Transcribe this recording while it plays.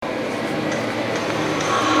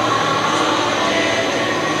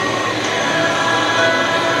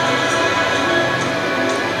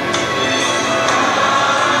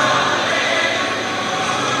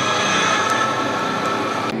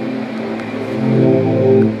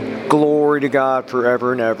Glory to God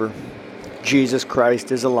forever and ever. Jesus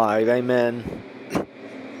Christ is alive. Amen.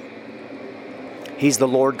 He's the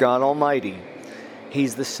Lord God Almighty.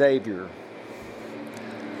 He's the Savior.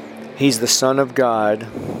 He's the Son of God.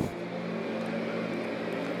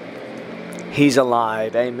 He's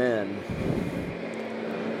alive. Amen.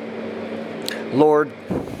 Lord,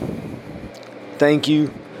 thank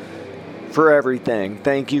you for everything.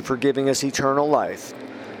 Thank you for giving us eternal life.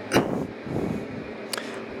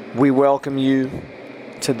 We welcome you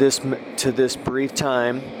to this brief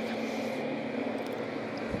time.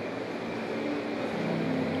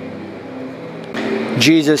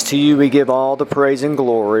 Jesus, to you we give all the praise and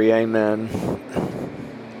glory. Amen.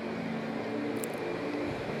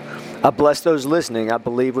 I bless those listening. I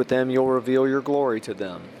believe with them you'll reveal your glory to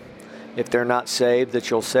them. If they're not saved, that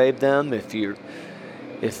you'll save them. If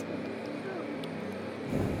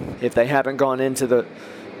they haven't gone into the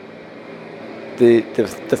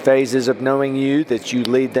phases of knowing you, that you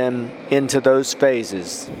lead them into those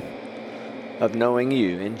phases of knowing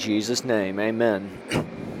you. In Jesus' name, amen.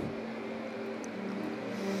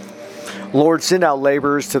 Lord, send out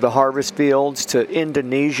laborers to the harvest fields, to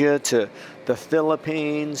Indonesia, to the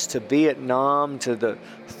Philippines, to Vietnam, to the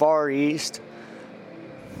Far East.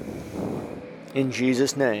 In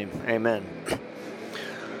Jesus' name, amen.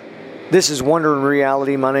 This is Wonder and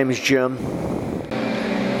Reality. My name is Jim.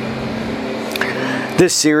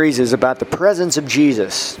 This series is about the presence of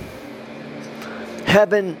Jesus.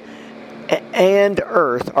 Heaven and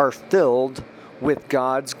earth are filled with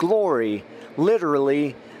God's glory.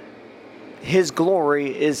 Literally, His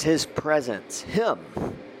glory is His presence, Him.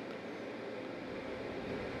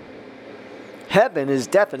 Heaven is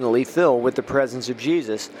definitely filled with the presence of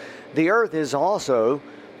Jesus. The earth is also,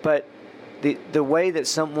 but the way that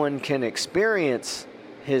someone can experience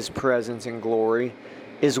His presence and glory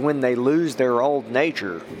is when they lose their old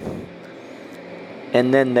nature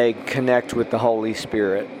and then they connect with the Holy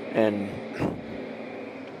Spirit. And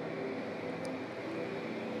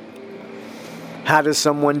how does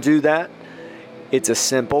someone do that? It's a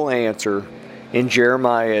simple answer. In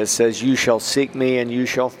Jeremiah it says, "You shall seek me and you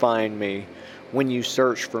shall find me when you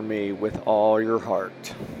search for me with all your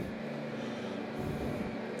heart."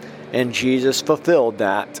 And Jesus fulfilled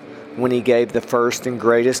that when He gave the first and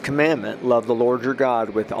greatest commandment: love the Lord your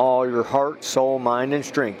God with all your heart, soul, mind, and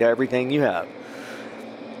strength, everything you have.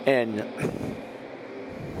 And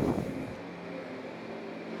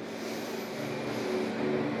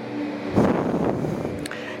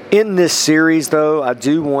in this series, though, I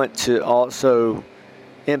do want to also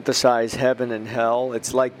emphasize heaven and hell.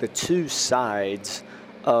 It's like the two sides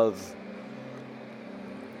of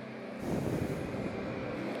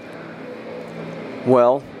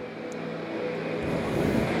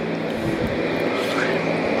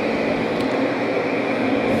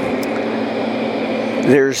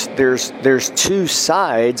there's two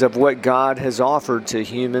sides of what God has offered to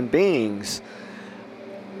human beings.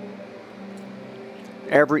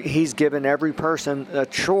 He's given every person a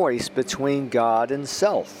choice between God and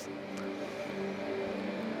self.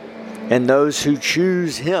 And those who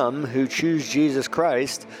choose Him, who choose Jesus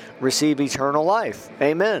Christ, receive eternal life.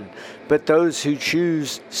 Amen. But those who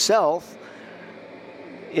choose self,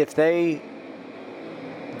 if they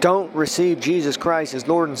don't receive Jesus Christ as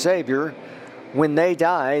Lord and Savior, when they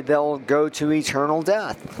die, they'll go to eternal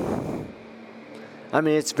death. I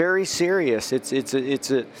mean, it's very serious.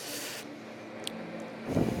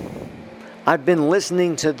 I've been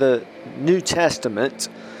listening to the New Testament,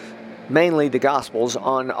 mainly the Gospels,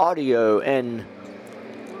 on audio, and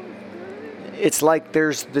it's like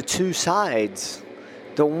there's the two sides.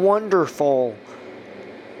 The wonderful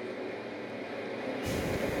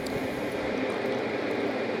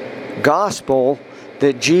gospel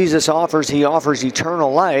that Jesus offers, He offers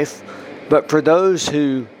eternal life, but for those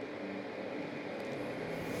who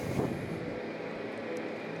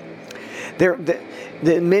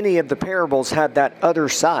many of the parables have that other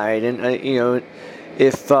side, and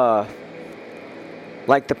if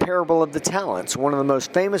like the parable of the talents, one of the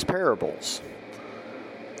most famous parables.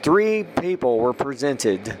 3 people were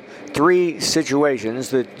presented, 3 situations.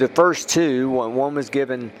 The first 2, one was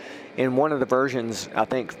given in one of the versions, I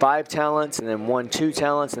think 5 talents, and then one 2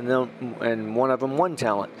 talents, and one of them 1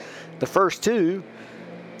 talent. The first 2,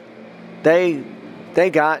 they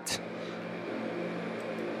got,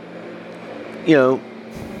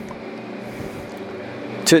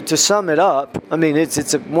 to sum it up, I mean, it's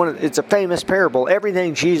a famous parable.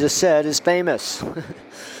 Everything Jesus said is famous.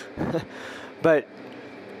 But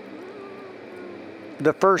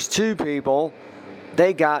the first 2 people,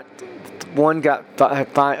 they got one got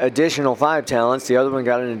additional 5 talents, the other one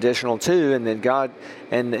got an additional 2, and then God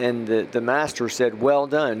and the master said, "Well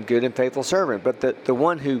done, good and faithful servant." But the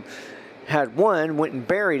one who had 1 went and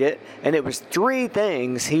buried it, and it was 3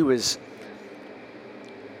 things. He was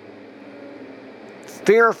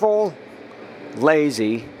fearful,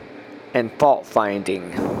 lazy, and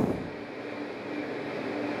fault-finding.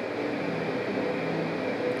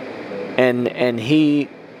 And he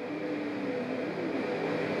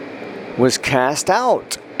was cast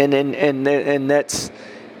out, and that's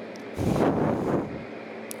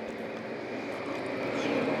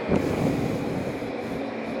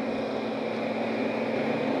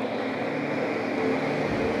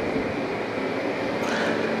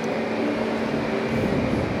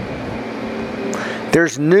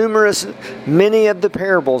there's many of the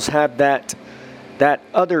parables have that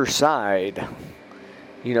other side.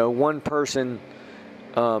 You know, one person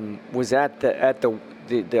was at the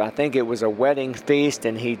I think it was a wedding feast,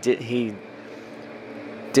 and he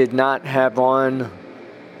did not have on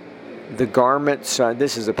the garments.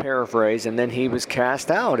 This is a paraphrase, and then he was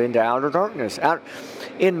cast out into outer darkness. Out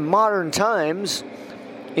in modern times,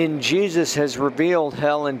 Jesus has revealed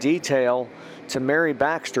hell in detail to Mary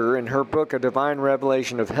Baxter in her book, A Divine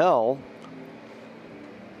Revelation of Hell.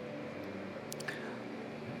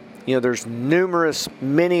 You know, there's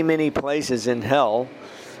many places in hell,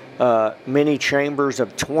 many chambers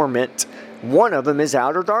of torment. One of them is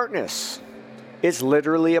outer darkness. It's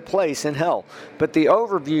literally a place in hell. But the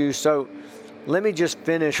overview, so let me just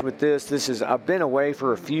finish with this. I've been away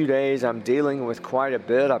for a few days. I'm dealing with quite a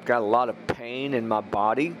bit. I've got a lot of pain in my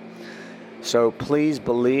body. So please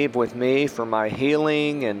believe with me for my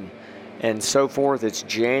healing and so forth. It's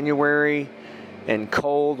January and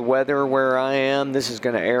cold weather where I am. This is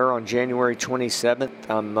going to air on January 27th.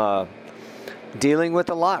 I'm dealing with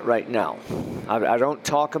a lot right now. I don't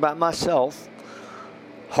talk about myself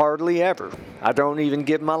hardly ever. I don't even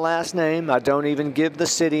give my last name. I don't even give the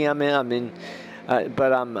city I'm in.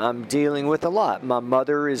 But I'm dealing with a lot. My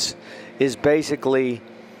mother is basically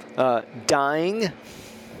dying.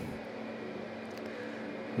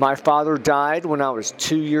 My father died when I was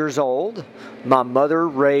 2 years old. My mother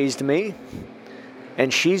raised me,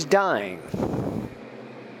 and she's dying.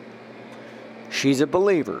 She's a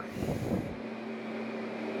believer.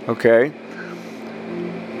 Okay?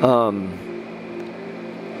 I'm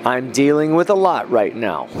dealing with a lot right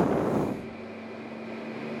now.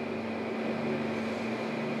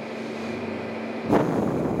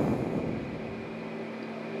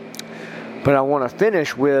 But I want to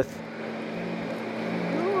finish with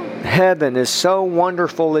heaven is so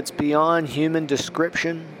wonderful, it's beyond human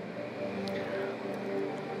description.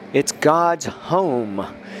 It's God's home.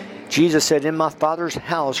 Jesus said, "In my Father's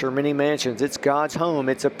house are many mansions." It's God's home.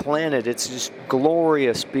 It's a planet. It's just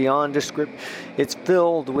glorious beyond description. It's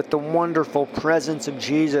filled with the wonderful presence of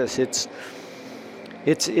Jesus.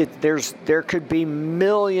 There could be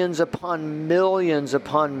millions upon millions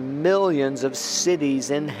upon millions of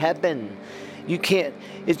cities in heaven. You can't,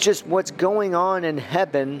 it's just what's going on in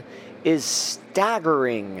heaven is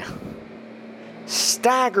staggering.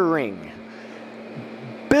 Staggering.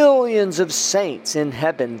 Billions of saints in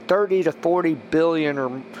heaven, 30 to 40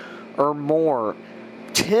 billion or more.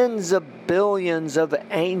 Tens of billions of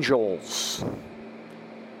angels.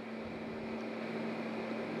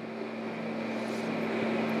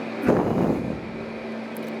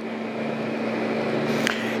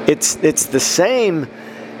 It's the same.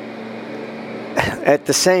 At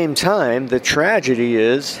the same time, the tragedy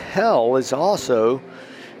is hell is also,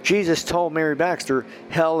 Jesus told Mary Baxter,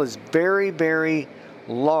 hell is very, very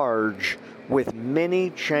large with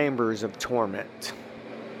many chambers of torment.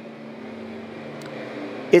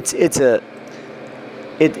 It's a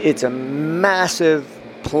massive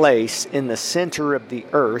place in the center of the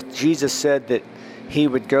earth. Jesus said that he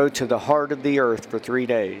would go to the heart of the earth for 3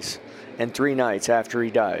 days and 3 nights after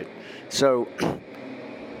he died. So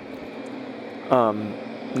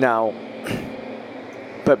now,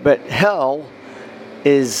 but hell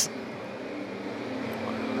is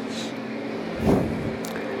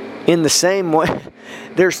in the same way.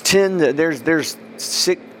 There's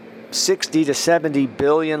 60 to 70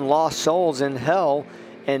 billion lost souls in hell,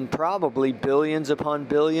 and probably billions upon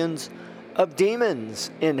billions of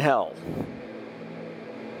demons in hell.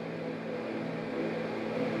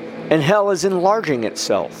 And hell is enlarging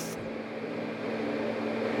itself.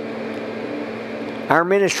 Our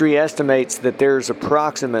ministry estimates that there's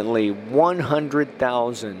approximately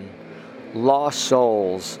 100,000 lost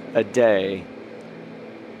souls a day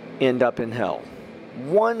end up in hell.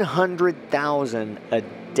 100,000 a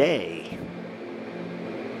day.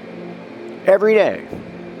 Every day.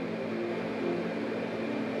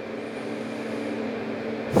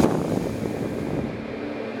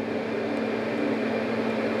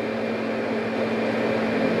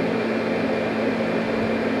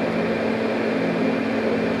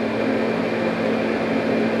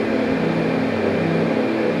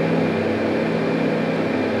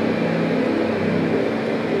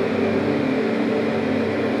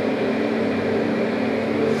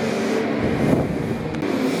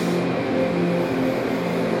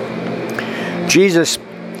 Jesus'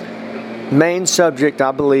 main subject,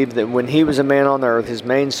 I believe that when he was a man on the earth, his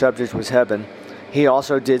main subject was heaven. He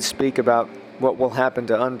also did speak about what will happen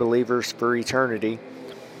to unbelievers for eternity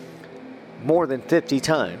more than 50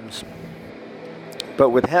 times.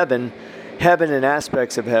 But with heaven and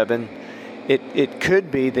aspects of heaven, it could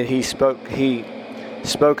be that he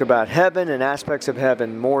spoke about heaven and aspects of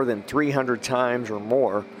heaven more than 300 times or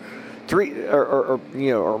more,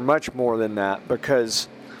 or much more than that, because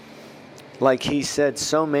like he said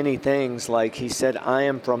so many things, like he said, I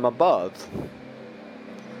am from above.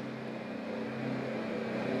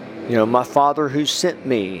 My Father who sent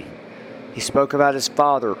me. He spoke about his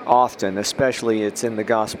Father often, especially it's in the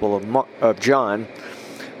Gospel of John.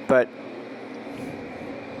 But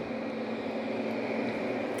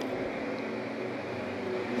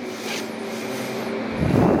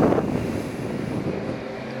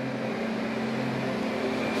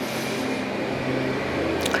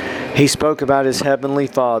he spoke about his Heavenly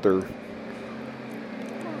Father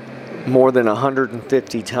more than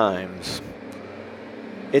 150 times.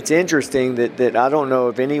 It's interesting that I don't know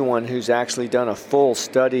of anyone who's actually done a full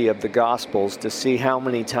study of the Gospels to see how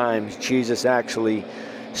many times Jesus actually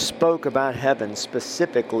spoke about heaven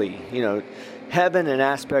specifically. Heaven and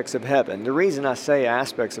aspects of heaven. The reason I say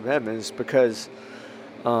aspects of heaven is because,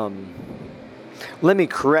 let me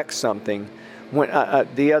correct something. When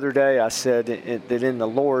the other day I said that in the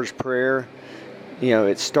Lord's Prayer,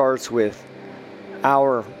 it starts with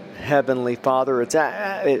our Heavenly Father.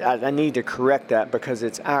 I need to correct that because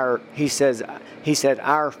it's our. He said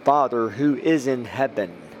our Father who is in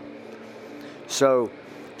heaven. So,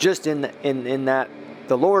 just in that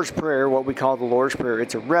the Lord's Prayer, what we call the Lord's Prayer,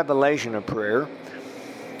 it's a revelation of prayer,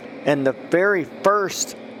 and the very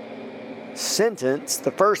first sentence,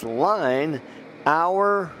 the first line,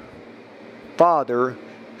 our Father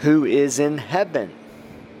who is in heaven.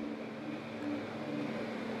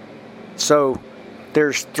 So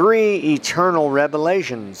there's 3 eternal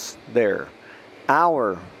revelations there.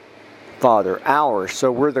 Our Father, ours.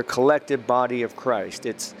 So we're the collective body of Christ.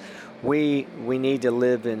 We need to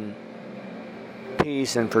live in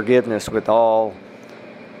peace and forgiveness with all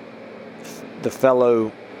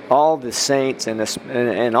the saints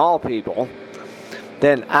and all people.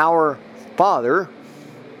 Then our Father.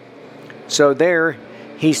 So there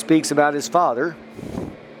he speaks about his Father.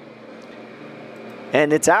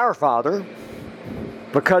 And it's our Father.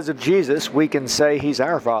 Because of Jesus, we can say he's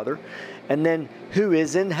our Father. And then, who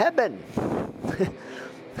is in heaven?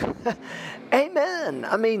 Amen.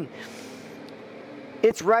 I mean,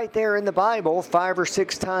 it's right there in the Bible 5 or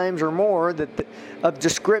 6 times or more of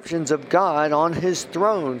descriptions of God on his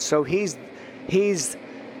throne. So he's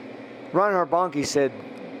Ron Harbonke said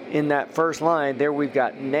in that first line, there we've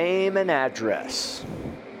got name and address.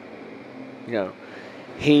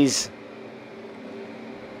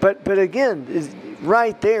 But again,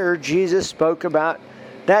 right there, Jesus spoke about,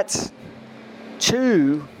 that's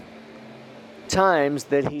 2 times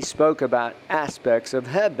that he spoke about aspects of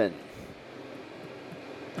heaven.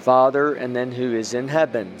 Father, and then who is in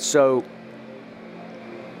heaven. So,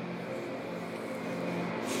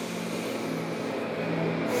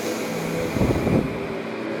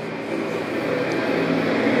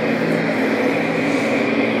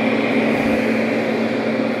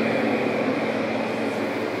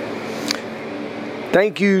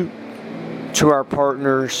 thank you to our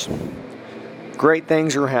partners. Great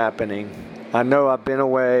things are happening. I know I've been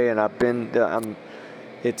away and I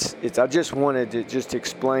just wanted to just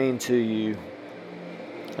explain to you,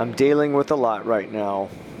 I'm dealing with a lot right now.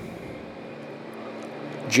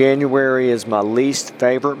 January is my least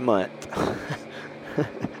favorite month.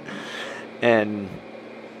 And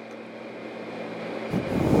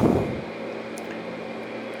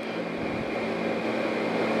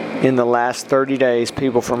in the last 30 days,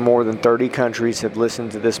 people from more than 30 countries have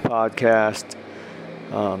listened to this podcast.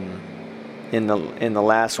 In the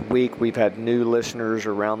last week, we've had new listeners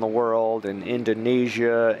around the world, in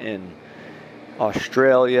Indonesia, in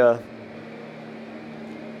Australia,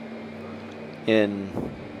 in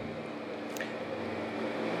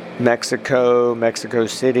Mexico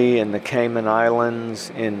City, and the Cayman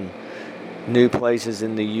Islands, in new places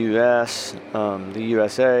in the U.S., the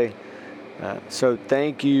USA. So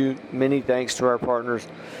thank you. Many thanks to our partners.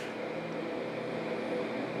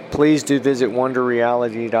 Please do visit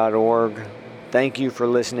wonderreality.org. Thank you for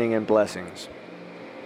listening, and blessings.